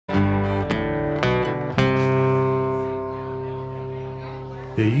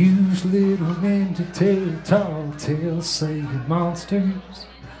They use little men to tell tall tales, saying monsters,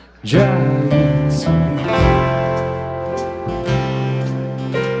 giants, and beasts.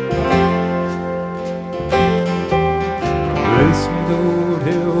 Bless me, Lord,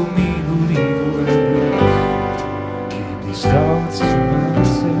 help me believe what keep these thoughts to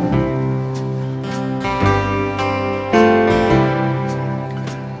myself.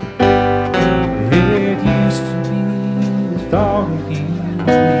 It used to be the thought of you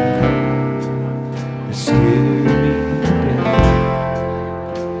that scared me to death.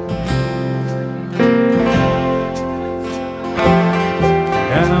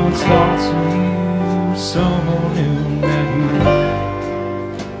 Now it's thoughts of you, someone new that you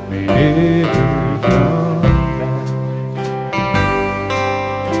may never come back.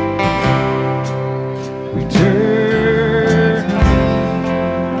 Return to me,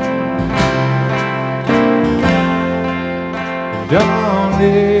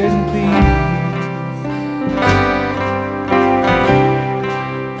 darling, please.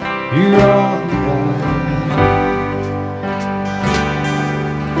 You're all that I need.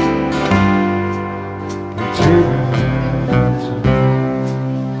 Return to me.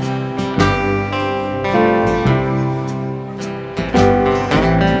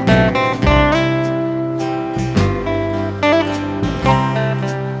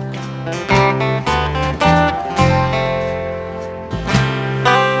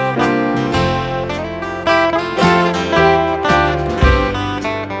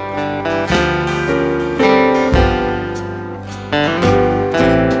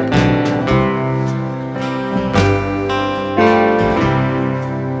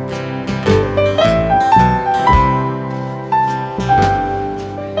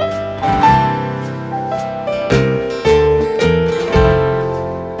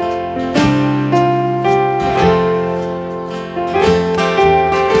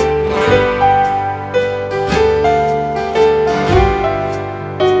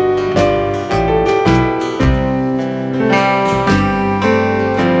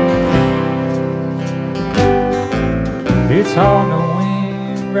 It's hard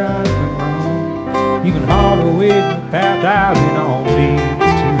knowing right from wrong, even harder with the path out and all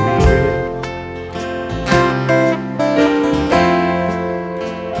leads to regret.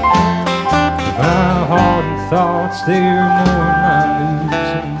 My heart and thoughts, they're more than I'm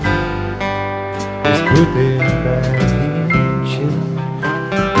losing. Let's put them back in check.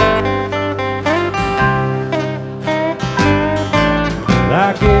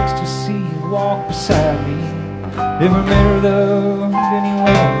 Like ecstasy, you walk beside me. Never met or loved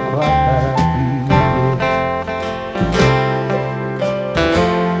anyone quite like you did.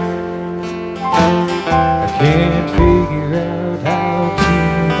 I can't figure out how to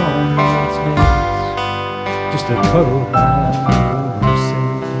move on what's next. Just a puddle of my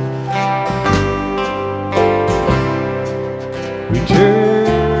overseas.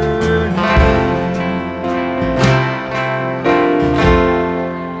 Return me,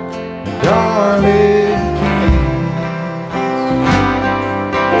 darling.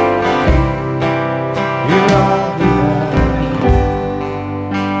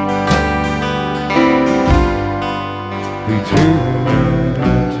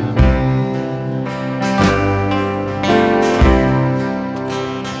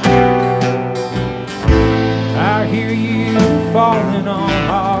 I hear you falling on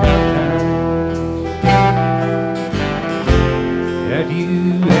hard times that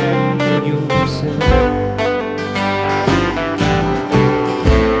you had in yourself.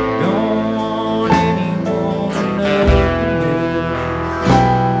 Don't want anyone else.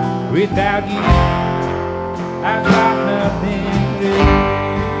 Without you, I've got nothing left.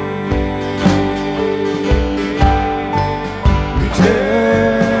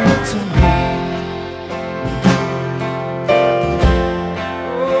 Return to me,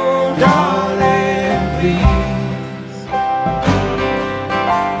 oh darling, please.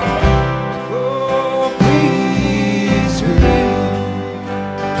 Oh please believe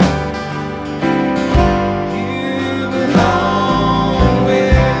you belong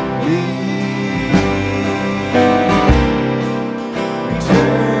with me.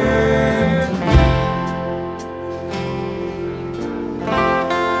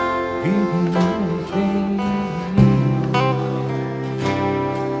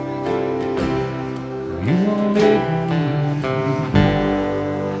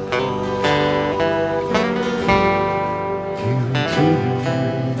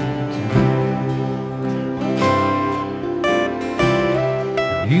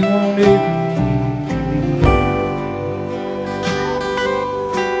 You won't ever leave.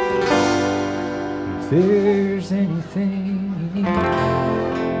 If there's anything you need,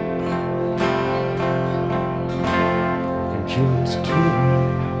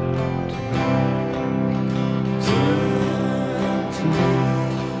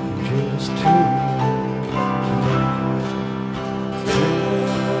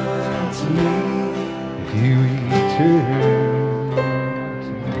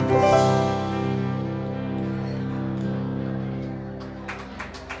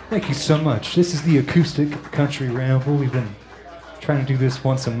 Thank you so much. This is the Acoustic Country Ramble. We've been trying to do this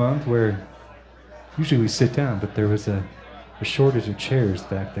once a month where usually we sit down, but there was a shortage of chairs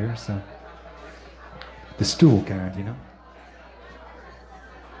back there, so the stool kind, you know.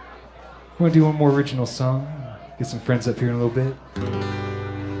 We want to do one more original song, get some friends up here in a little bit.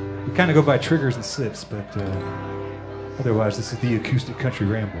 We kind of go by triggers and slips, but otherwise this is the Acoustic Country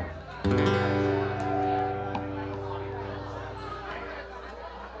Ramble.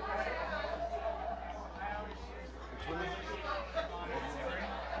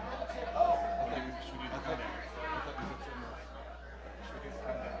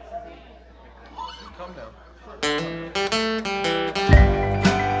 Calm down.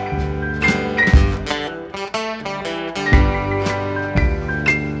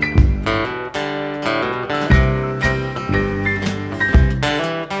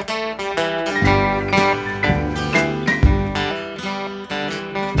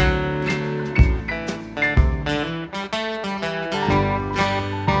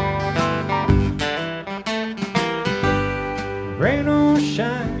 Rain or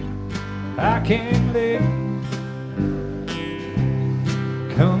shine, I can't live.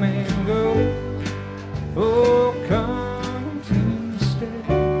 Come and go, oh come to stay.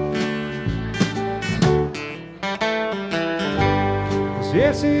 'Cause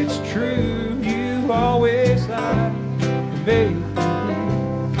yes, it's true, you always lie, baby.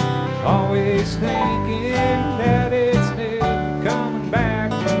 Always thinking that it's never coming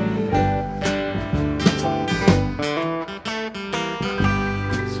back to me.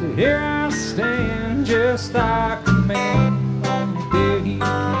 So here I stand, just like the man on the day he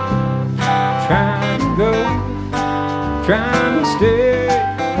came, trying to go, trying to stay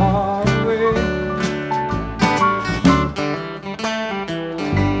far away.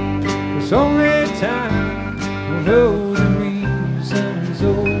 There's only time will know the reasons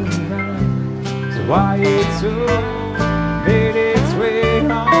all around. So why it's so made its way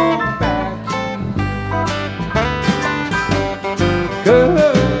on back to you.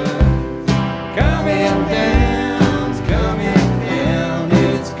 'Cause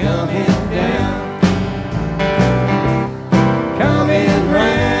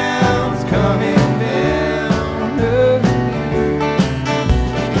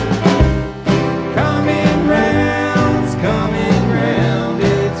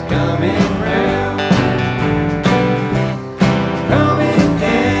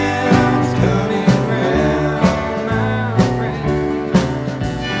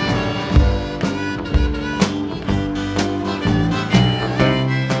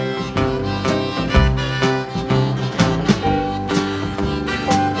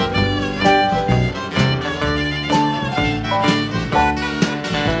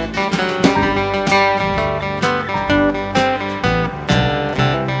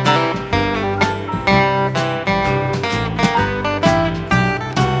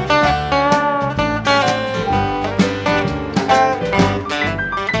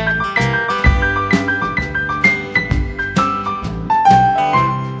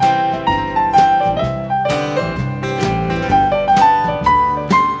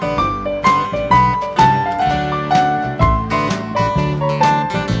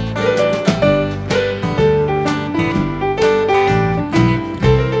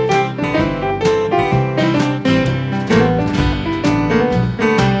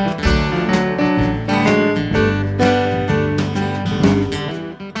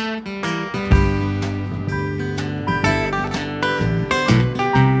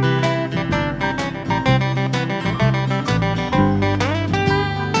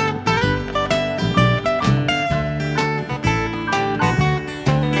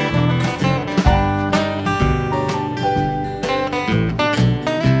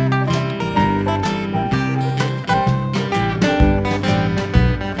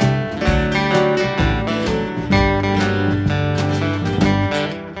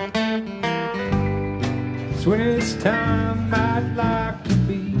So when it's time, I'd like to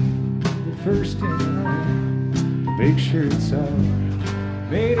be the first in line to make sure it's all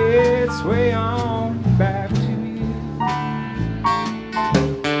made its way on back to you.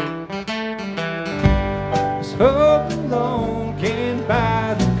 'Cause hope alone can't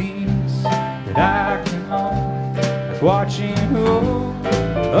buy the peace that I can own, like watching all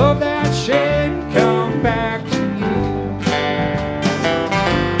of that shit come back to you.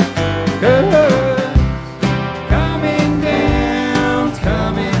 'Cause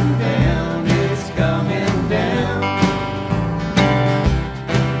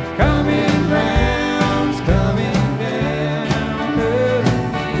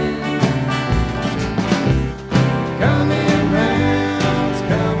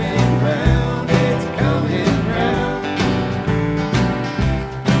coming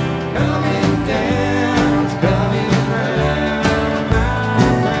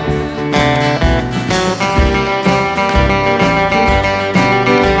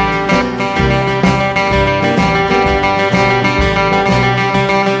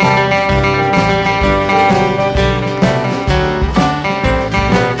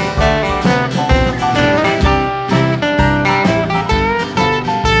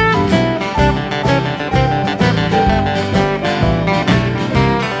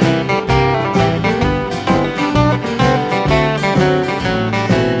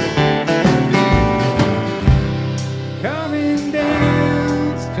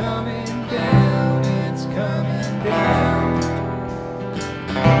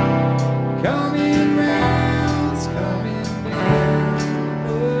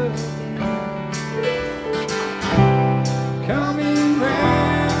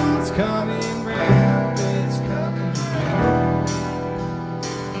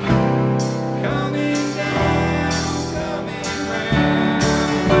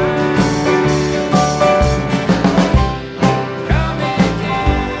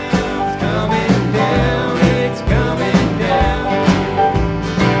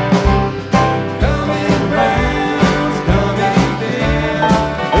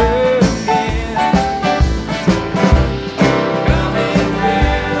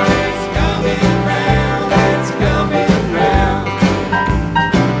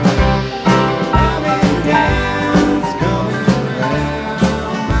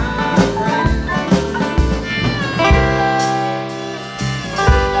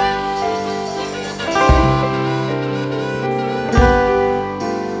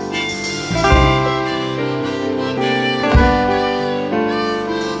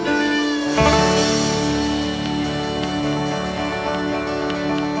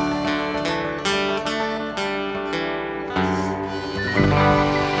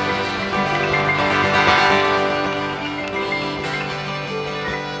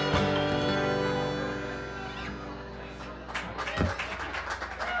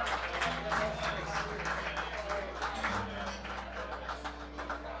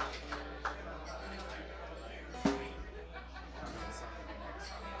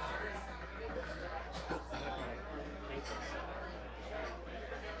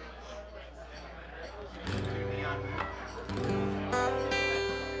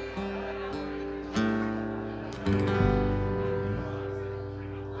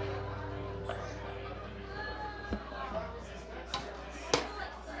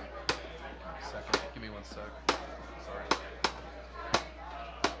so sorry.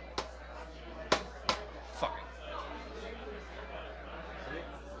 Fuck it.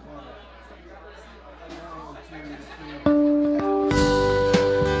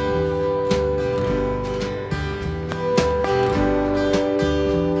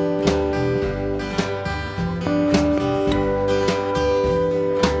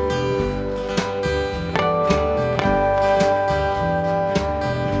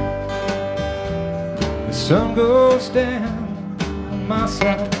 The sun goes down on my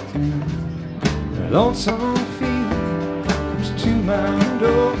side of town. The lonesome feeling comes to my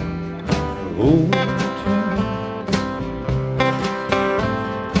door. Oh,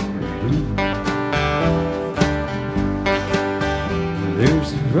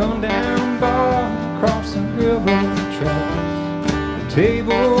 there's a rundown bar across the railroad tracks. A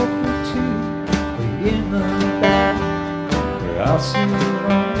table for two way in the back, where I'll sit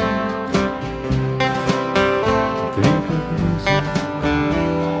alone.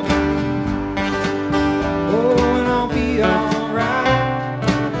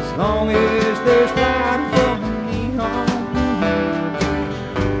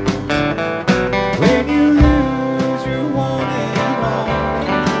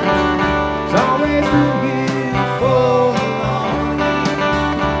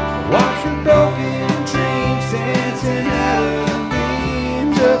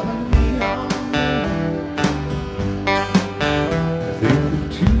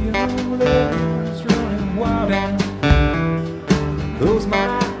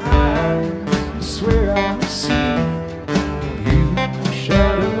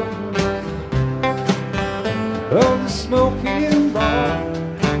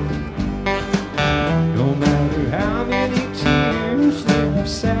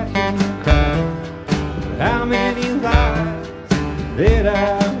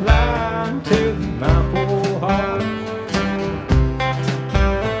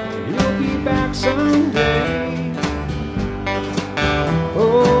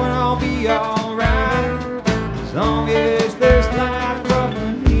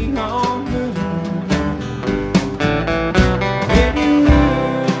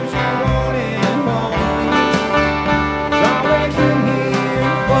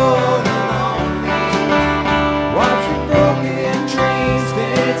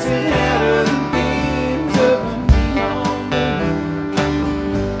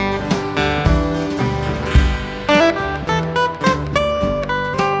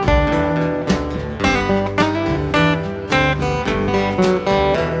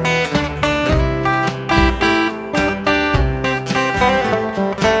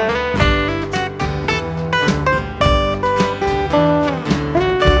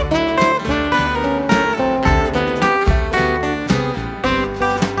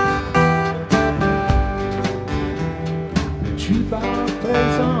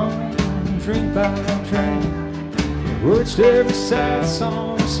 Words to every sad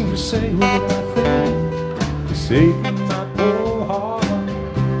song seem to say what I think. To save my poor heart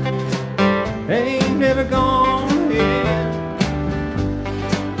ain't never gone yet.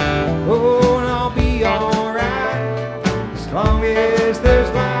 Oh, and I'll be alright as long as there's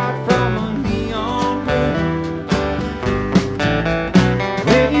light from a neon moon.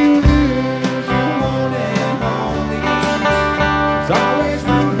 When you lose your one and only, there's always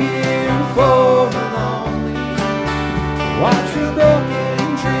room here for the lonely. Watch your broken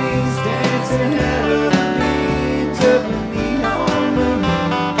dreams dancing ahead of the beams of the neon moon.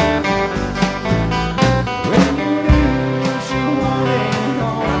 When you lose your one and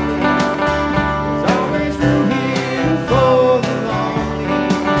only, there's always room here for the lonely.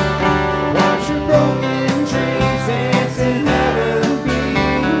 Watch your broken dreams dancing ahead of the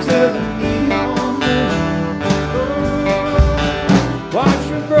beams of the neon moon. Oh, watch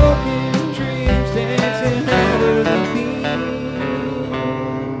your broken dreams dancing ahead of the beams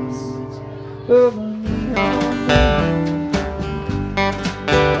of a neon moon.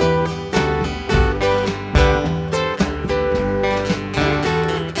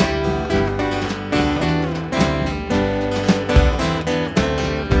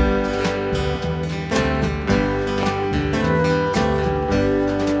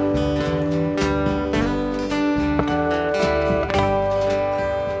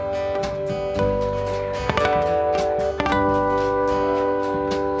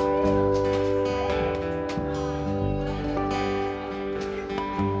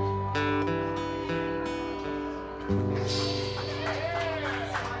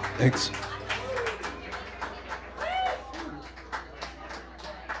 Thanks.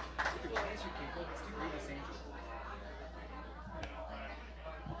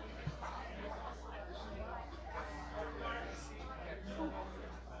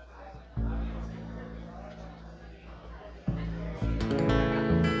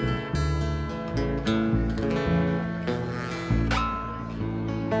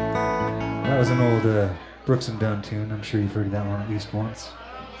 That was an old Brooks and Dunn tune. I'm sure you've heard that one at least once.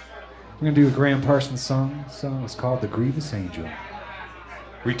 We're going to do a Graham Parsons song. The song is called The Grievous Angel.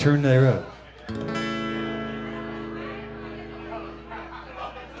 Return Thereof.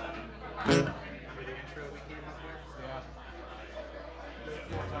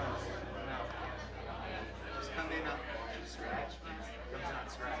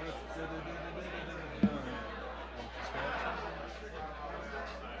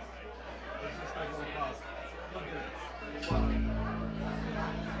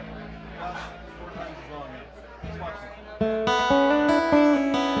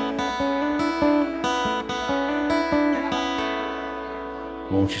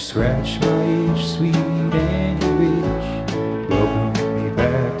 Won't you scratch my itch, sweet and rich? Welcome me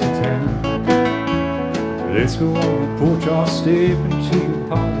back to town. Let's go on the porch, I'll step into your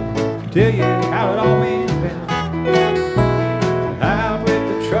parlor, tell you how it all went down. Out with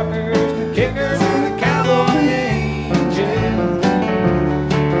the truckers, the kickers, and the cowboy angels,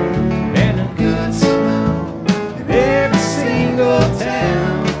 and a good smoke in every single town.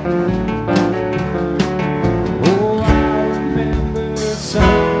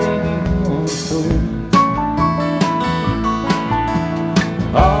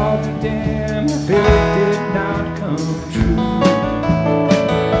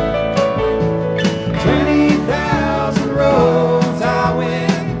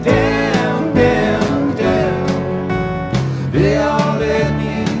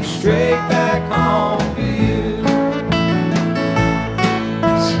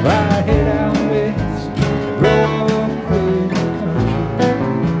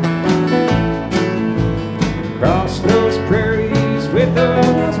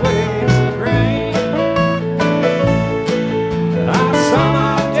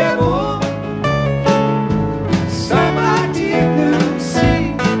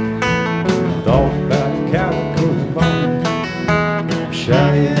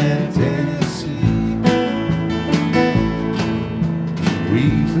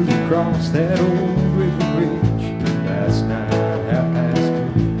 That old river bridge last night,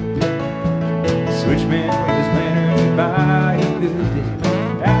 3:30. Switchman waved his lantern by a good day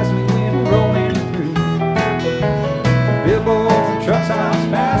as we went rolling through. Billboards and truck stops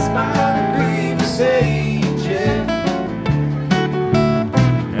passed by the grievous angel.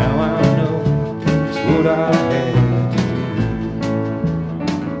 Now I know just what I had to do.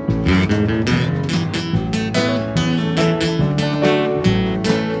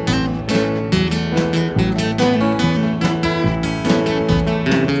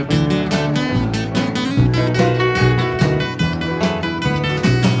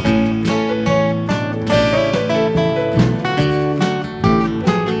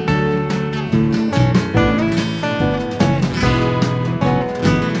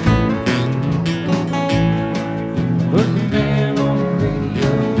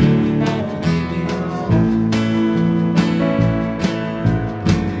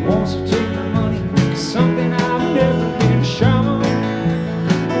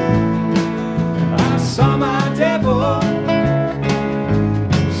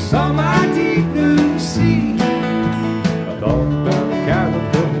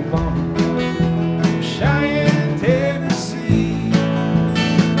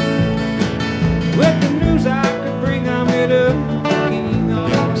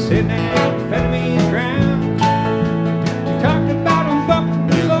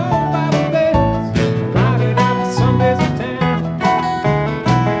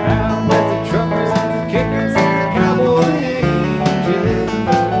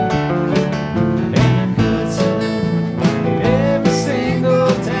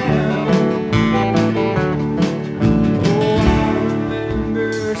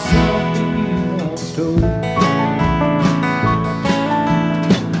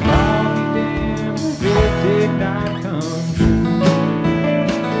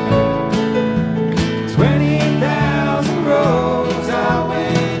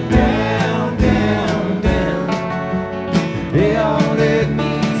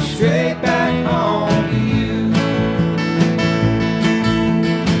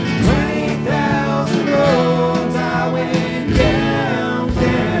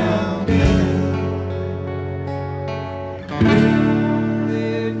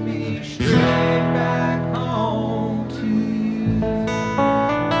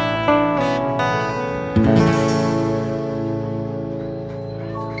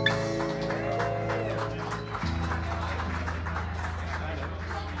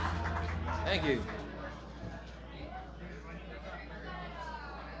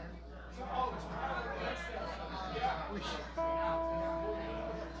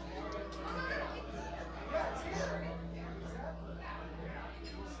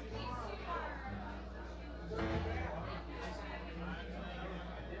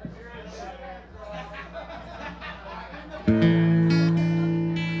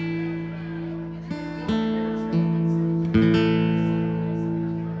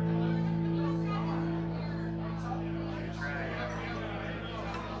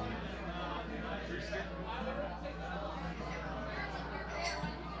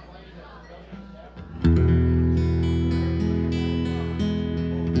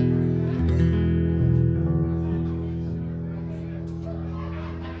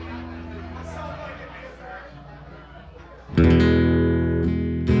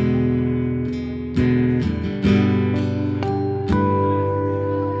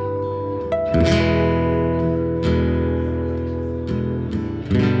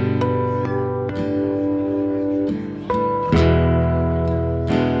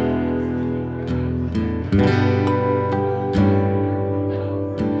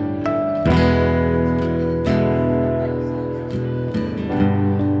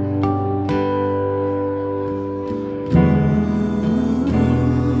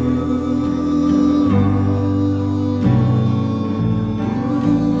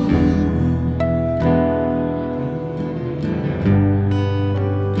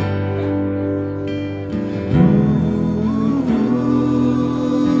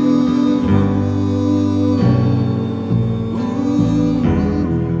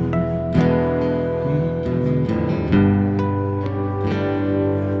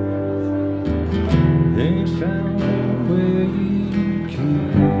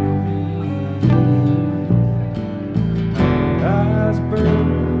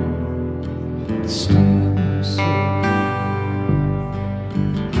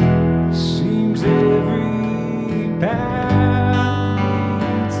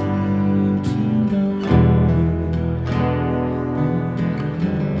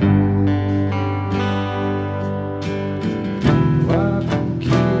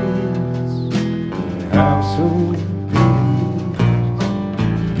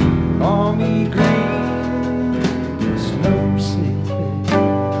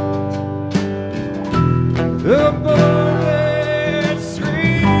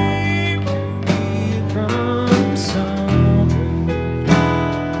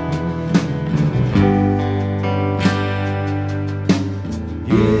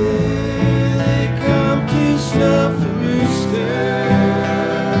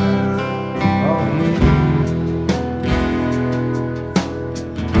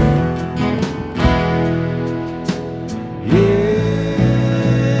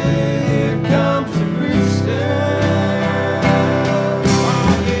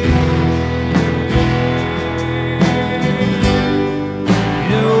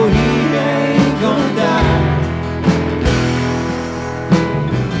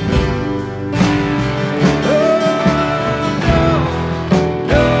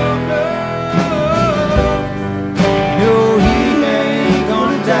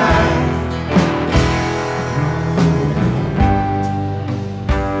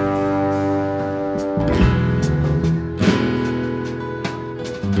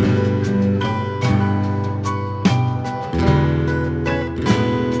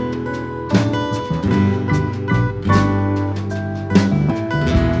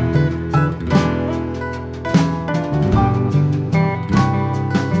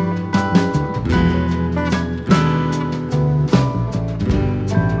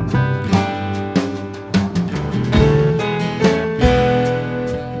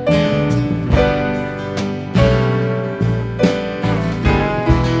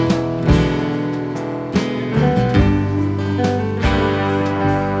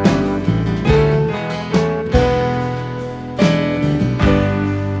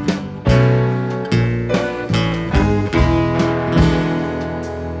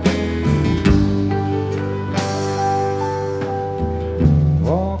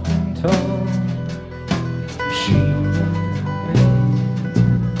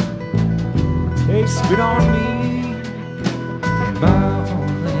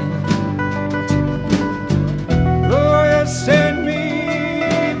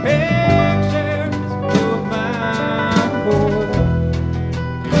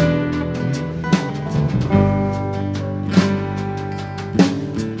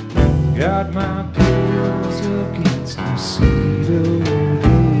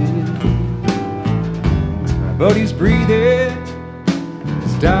 but he's breathing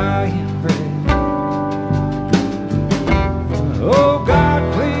his dying breath. Oh God,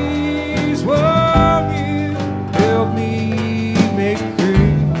 please, won't you help me make it through?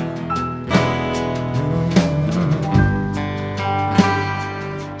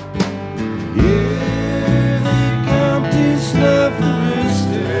 Yeah, they come to snuff the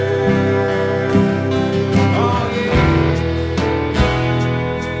rooster. Oh yeah.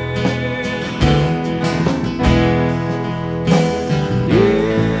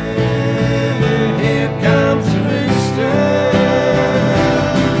 Yeah, here comes the rooster.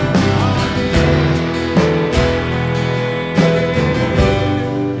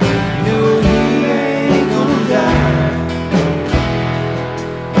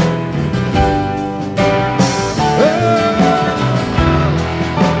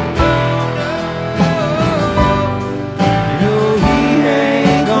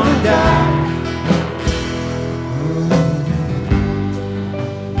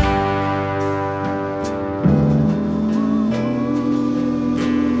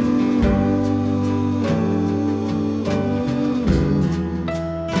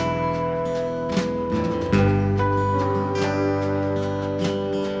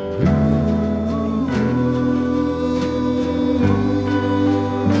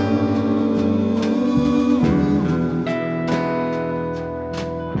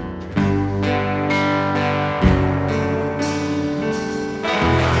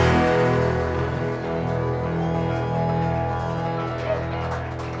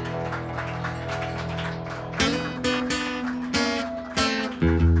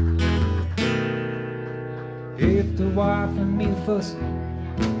 If the wife and me fuss,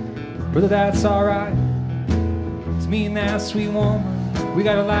 brother, that's alright. It's me and that sweet woman, we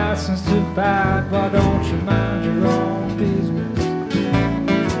got a license to fight. Why don't you mind your own business?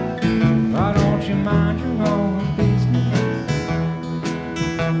 Why don't you mind your own business?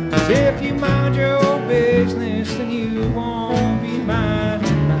 'Cause if you mind your own business, then you won't be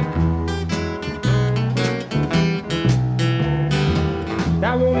minding mine.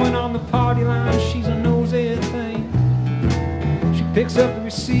 That woman on the party line, she's a nosy thing. She picks up the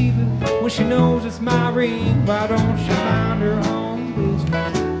receiver when she knows it's my ring. Why don't she mind her own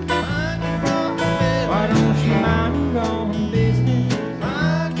business? Why don't she mind her own business?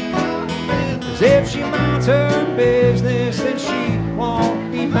 'Cause if she minds her business, then she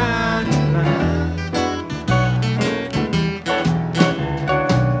won't be minding mine.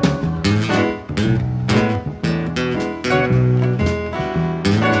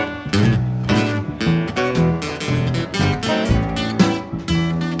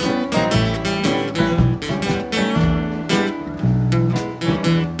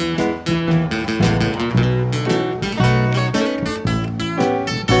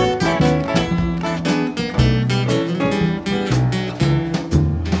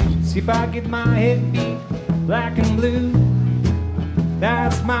 If I get my head beat black and blue,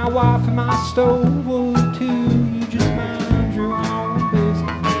 that's my wife and my stove wood too. You just mind your own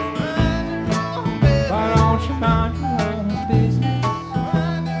business. Why don't you mind your own business?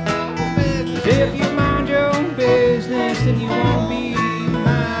 'Cause if you mind your own business, then you won't be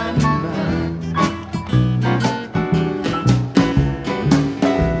minding mine.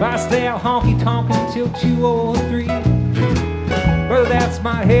 If I stay out honky-tonkin' until 2 or 3, brother, that's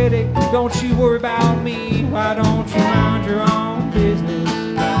my headache, don't you worry about me. Why don't you mind your own business?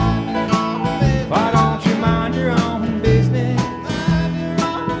 Why don't you mind your own business?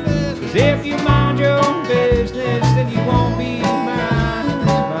 'Cause if you mind your own business, then you won't be minding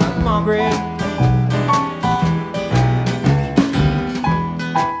mine. Come on, Greg.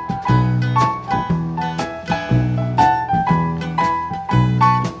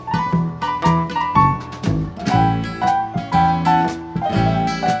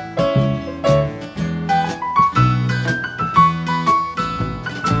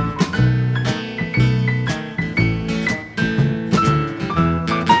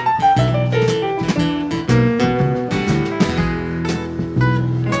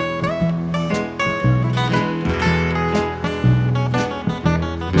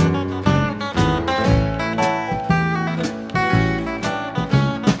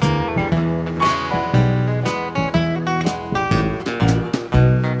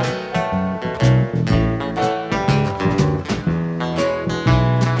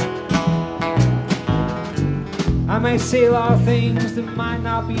 I may say a lot of things that might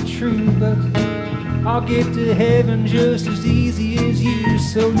not be true, but I'll get to heaven just as easy as you.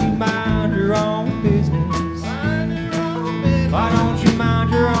 So you mind your own business. Why don't you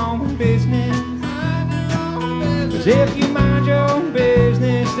mind your own business? 'Cause if you mind your own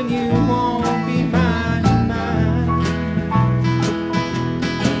business, then you won't be minding mine.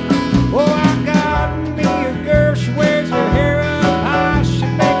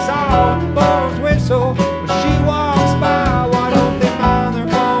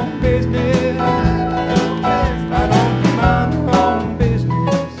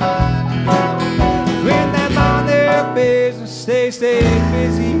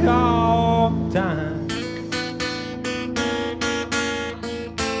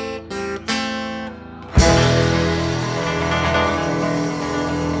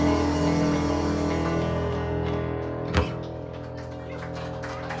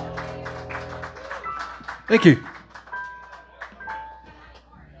 Thank you.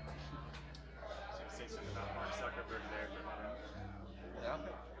 Yeah.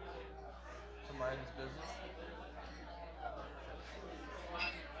 Some Martin's business.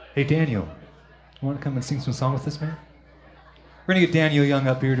 Hey, Daniel, you want to come and sing some song with us, man? We're going to get Daniel Young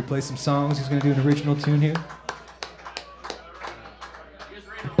up here to play some songs. He's going to do an original tune here.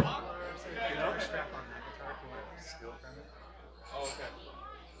 Oh, okay.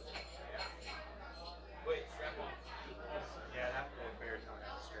 Wait, strap on. Yeah, I'd have to baritone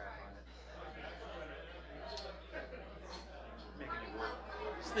have a strap on it. Making you work.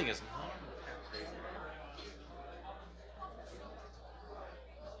 This thing is.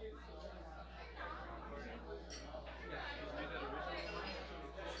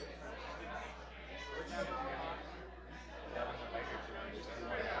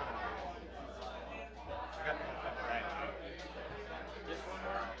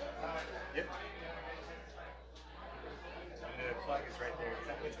 Yep. And the plug is right there.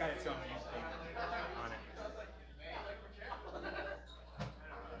 It's got its own use thing on it.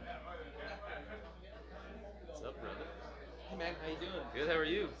 What's up, brother? Hey, man, how you doing? Good. How are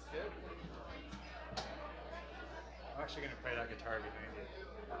you? Good. I'm actually going to play that guitar behind it.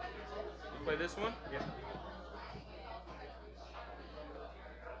 You play this one? Yeah.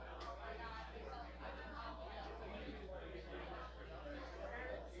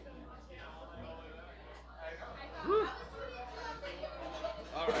 Woo.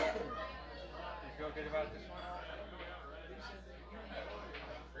 All right. You feel good about this one?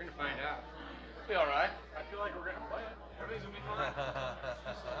 We're going to find out. It'll be all right. I feel like we're gonna play it. Everything's gonna be fine.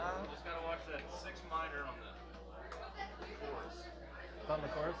 Just gotta watch that 6 minor on the chorus. On the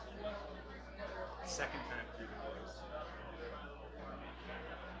chorus? Second time through the chorus.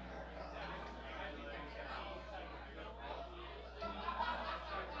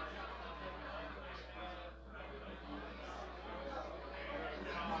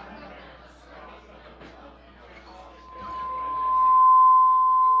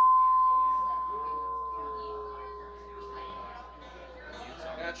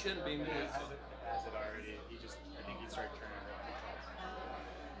 That shouldn't be music. Has it already? I think he started turning it up.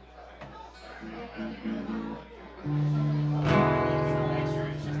 It's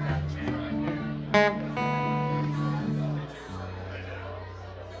just that channel right there.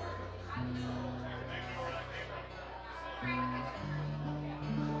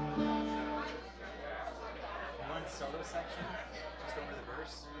 One solo section, just over the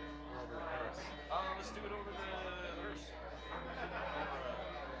verse or over the chorus. Let's do it over the verse.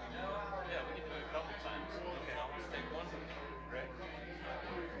 Yeah, we can do it a couple times. Okay, let's take one. Right?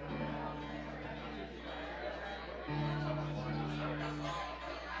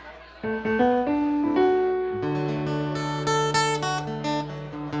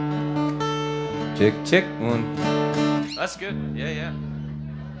 Check, check, one. That's good. Yeah, yeah.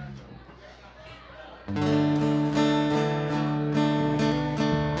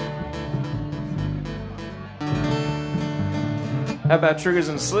 How about triggers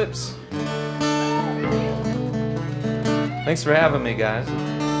and slips? Thanks for having me, guys.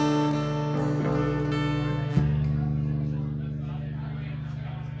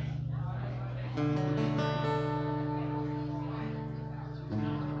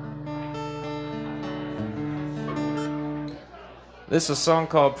 This is a song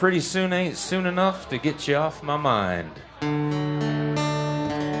called Pretty Soon Ain't Soon Enough to Get You Off My Mind.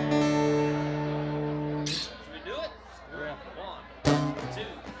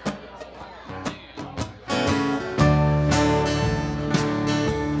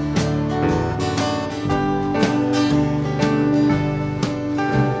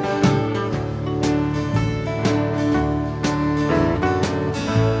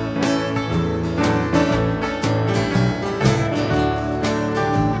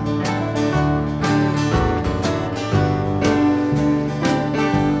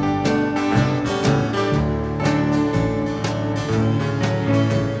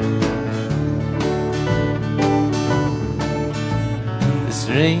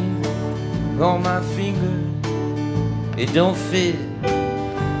 Ring on my finger, it don't fit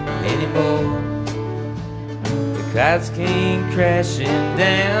anymore. The clouds came crashing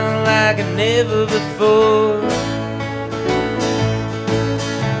down like never before.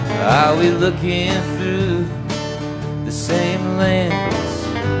 Are we looking through the same lens,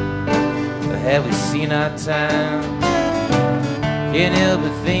 or have we seen our time? Can't help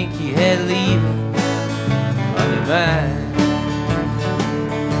but think you had leaving on your mind.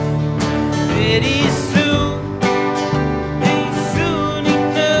 Pretty soon, ain't soon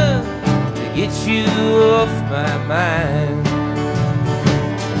enough to get you off my mind.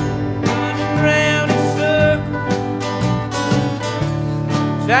 Running round in circles.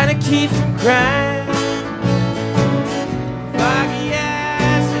 trying to keep from crying. Foggy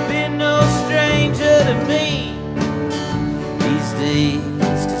eyes have been no stranger to me these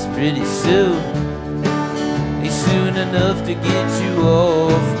days, 'cause pretty soon, ain't soon enough to get you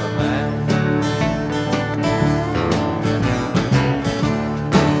off my mind.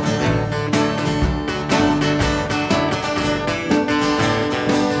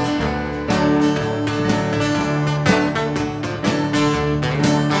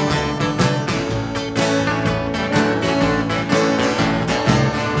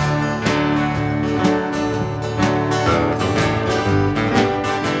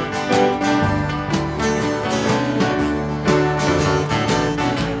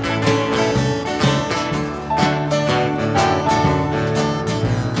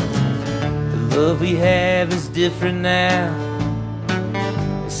 We have is different now.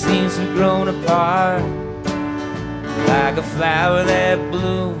 It seems we've grown apart, like a flower that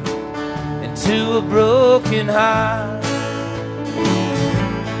bloomed into a broken heart.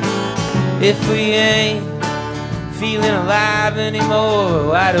 If we ain't feeling alive anymore,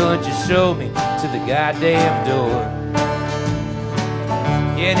 why don't you show me to the goddamn door?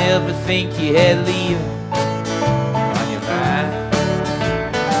 Can't help but think you had leaving on your mind.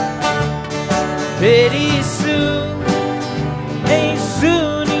 Pretty soon, ain't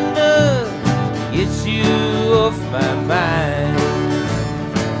soon enough to get you off my mind.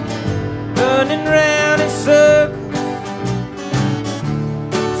 Running round in circles,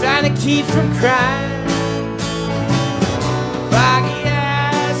 trying to keep from crying. Foggy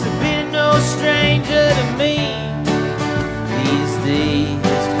eyes have been no stranger to me these days,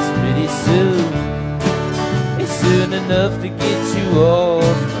 'cause pretty soon, it's soon enough to get you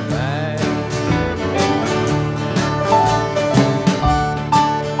off my mind.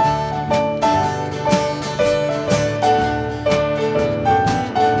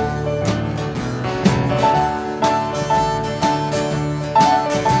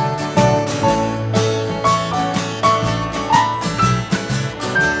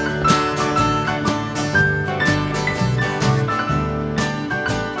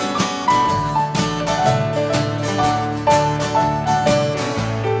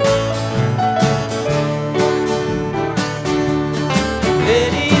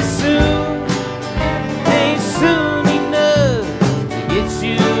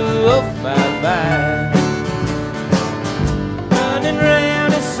 Running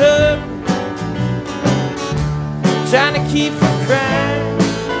round in circles, trying to keep from crying.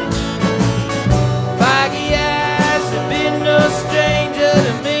 Foggy eyes have been no stranger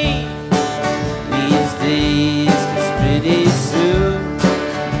to me these days, 'cause pretty soon,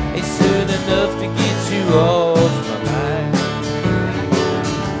 it's soon enough to get you off my mind.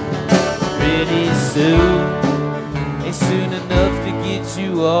 Pretty soon, it's soon enough to get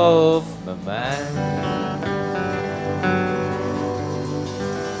you off my mind.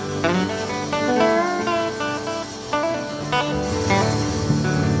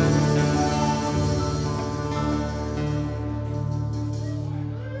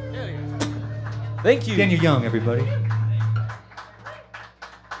 Thank you. Daniel Young, everybody.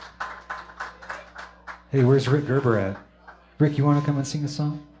 Hey, where's Rick Gerber at? Rick, you want to come and sing a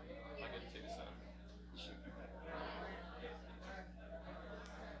song?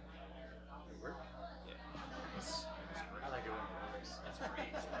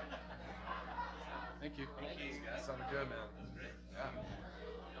 Thank you. Sounded good, man. Yeah.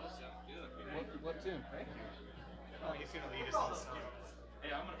 What tune? Thank you. Oh, he's gonna lead us in the song.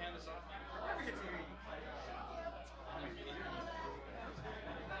 Hey, I'm gonna hand this off.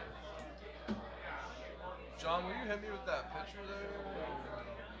 John, will you hit me with that picture there?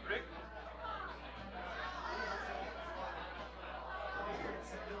 Rick?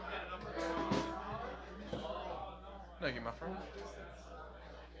 Thank you, my friend.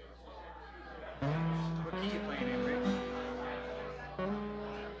 What key you playing in, Rick?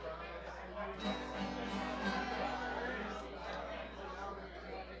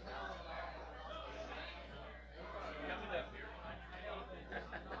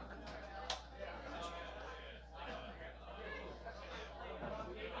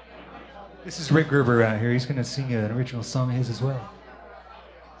 This is Rick Gerber out here. He's going to sing an original song of his as well.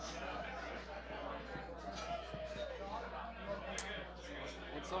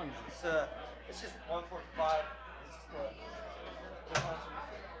 What song is this? It's just 145.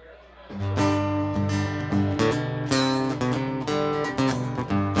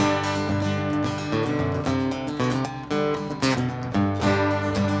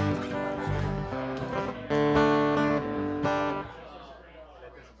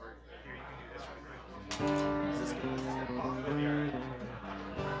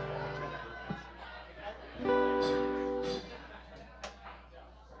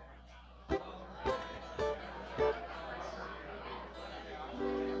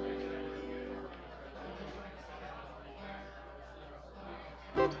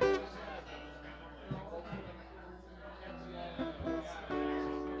 I'll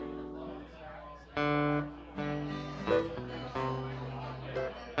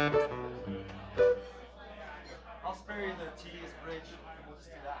spare you the tedious bridge. We'll just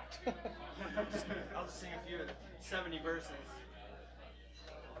do that. I'll just sing a few of the 70 verses.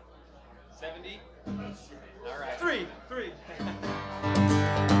 70? All right. Three.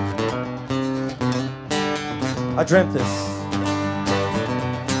 I dreamt this.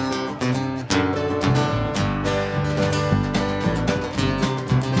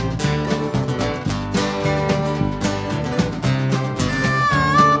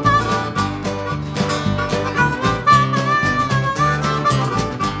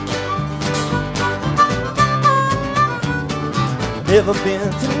 Never been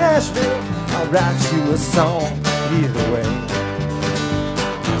to Nashville, I'll write you a song either way.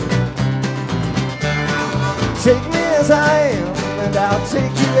 Take me as I am, and I'll take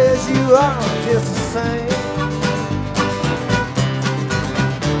you as you are, just the same.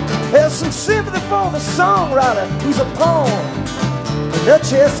 There's some sympathy for the songwriter who's a pawn in a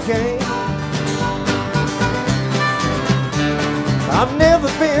chess game. I've never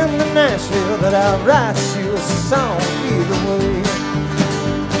been to Nashville, but I'll write you a song either way.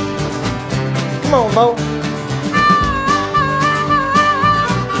 Come on, Mo.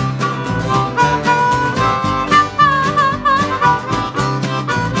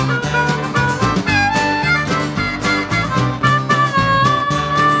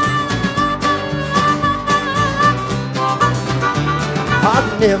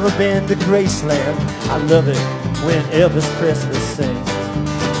 I've never been to Graceland. I love it when Elvis Presley sings.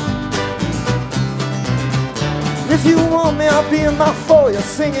 If you want me, I'll be in my foyer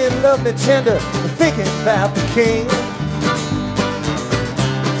singing Love Me Tender and thinking about the king.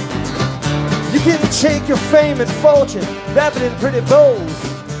 You can take your fame and fortune, wrap it in pretty bows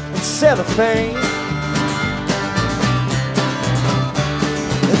and cellophane.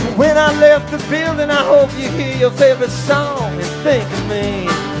 And when I left the building, I hope you hear your favorite song and think of me.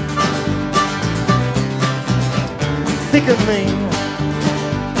 Think of me.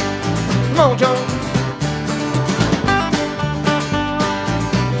 Come on, John.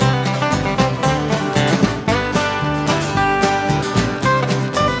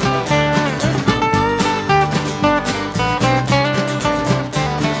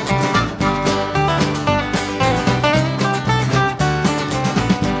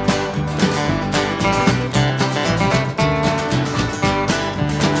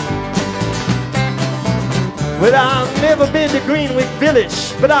 Well, I've never been to Greenwich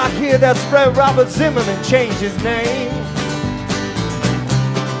Village, but I hear that's where Robert Zimmerman changed his name.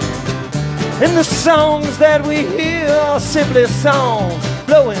 And the songs that we hear are simply songs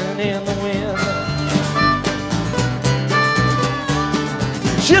blowing in the wind.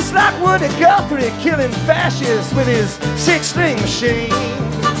 Just like Woody Guthrie killing fascists with his six-string machine.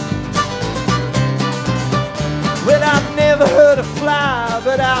 Well, I've never heard a fly,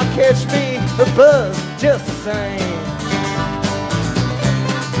 but I'll catch me a buzz just the same.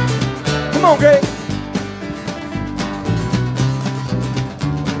 Come on, Greg.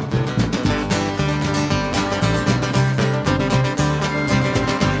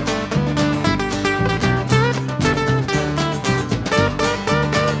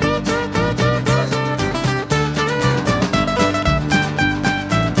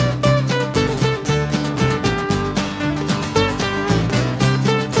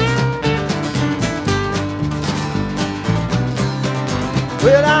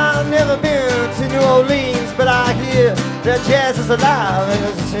 Well, I've never been to New Orleans, but I hear that jazz is alive and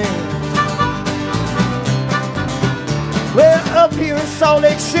it's a scene. Well, up here in Salt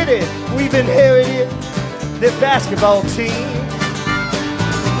Lake City, we've inherited the basketball team.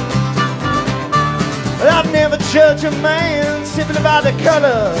 But I've never judged a man simply by the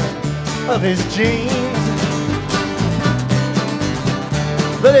color of his jeans.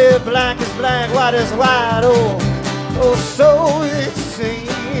 But if black is black, white is white, oh, so it seems.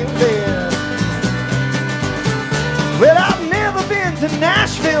 Yeah. Well, I've never been to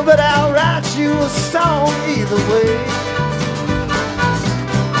Nashville, but I'll write you a song either way.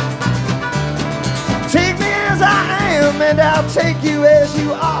 Take me as I am, and I'll take you as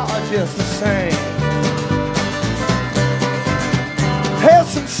you are, just the same. Have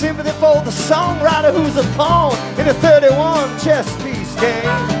some sympathy for the songwriter who's a pawn in a 31 chess piece game.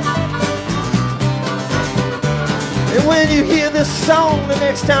 And when you hear this song the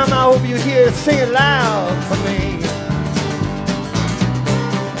next time, I hope you hear it singing loud for me.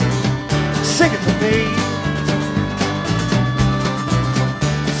 Sing it to me.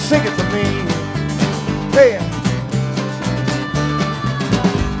 Sing it to me. Hey.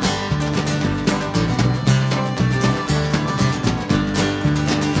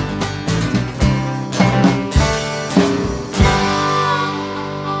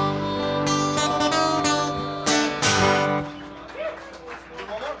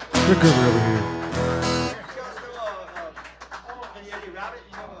 Rick Gerber over here.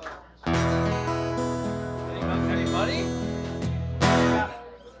 Anybody?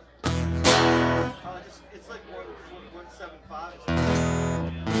 It's like 175.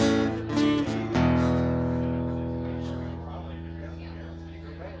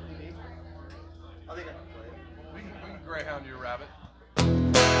 I think I can play it. We can greyhound your rabbit.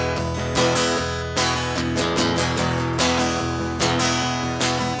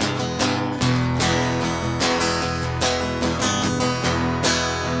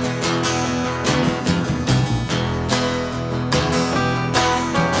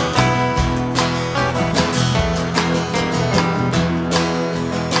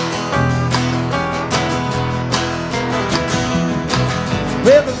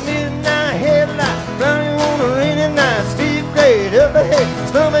 Well, the midnight headlight, running on a rainy night, steep grade up ahead,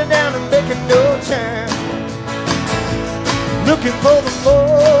 slumming down and making no time. Looking for the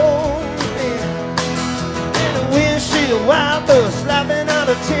morning, and the windshield wiper slapping out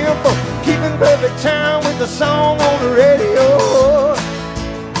of tempo, keeping perfect time with the song on the radio.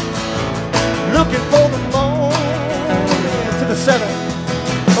 Looking for the morning to the 7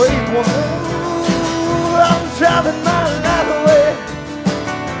 or 8 1. I'm driving my life away,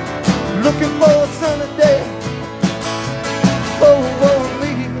 looking for a sunny day. Oh,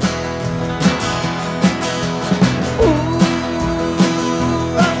 me. Ooh,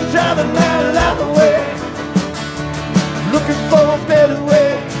 I'm driving my life away, looking for a better way.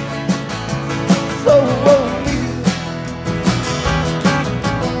 Oh, me.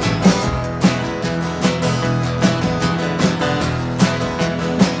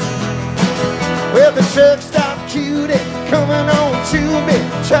 Well, the truck stopped cutie coming on to me,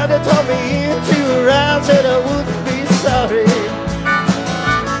 tried to talk me into a ride, said I wouldn't be sorry.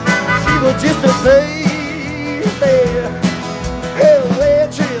 She was just a baby. Hey,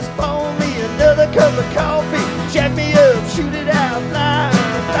 waitress, pour me another cup of coffee, jack me up, shoot it out, fly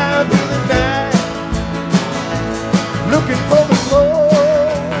through the night. Looking for the morning.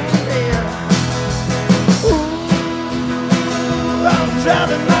 Ooh, I'm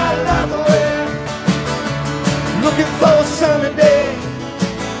driving my life away, looking for a sunny day.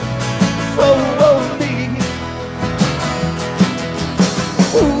 Oh, me.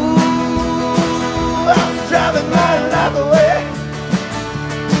 Ooh, I'm driving my life away,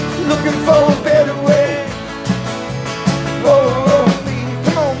 looking for a better way. Oh, me.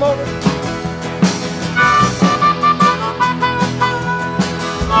 Come on, mother.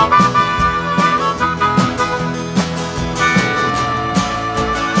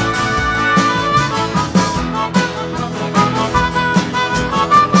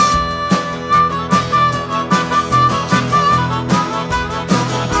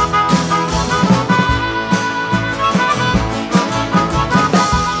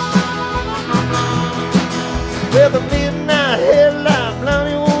 Well, the midnight headlight,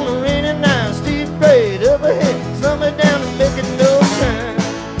 blinding on a rainy night, steep grade up ahead, slumming down and making no time.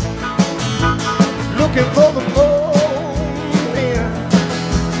 Looking for the morning,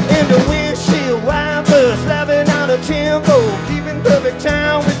 and the windshield wiper slapping out a tempo, keeping perfect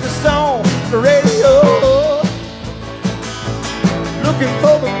time with the song, the radio. Looking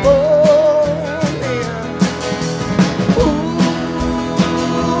for the morning.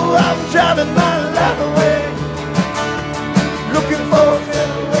 Ooh, I'm driving my life away, looking for a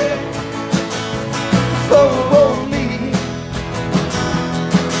better way. For me.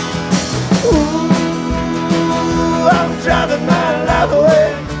 Ooh, I'm driving my life away,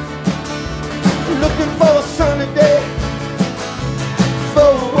 looking for a sunny day.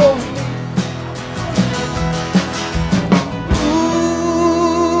 For me.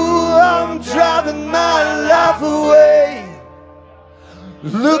 Ooh, I'm driving my life away,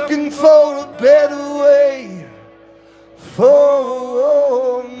 looking for a better way.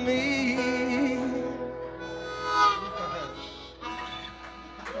 For me.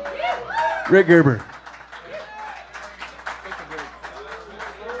 Rick Gerber.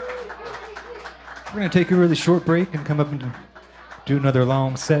 We're going to take a really short break and come up and do another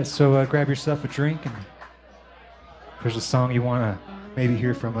long set. So grab yourself a drink, and if there's a song you want to maybe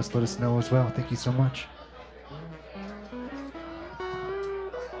hear from us, let us know as well. Thank you so much.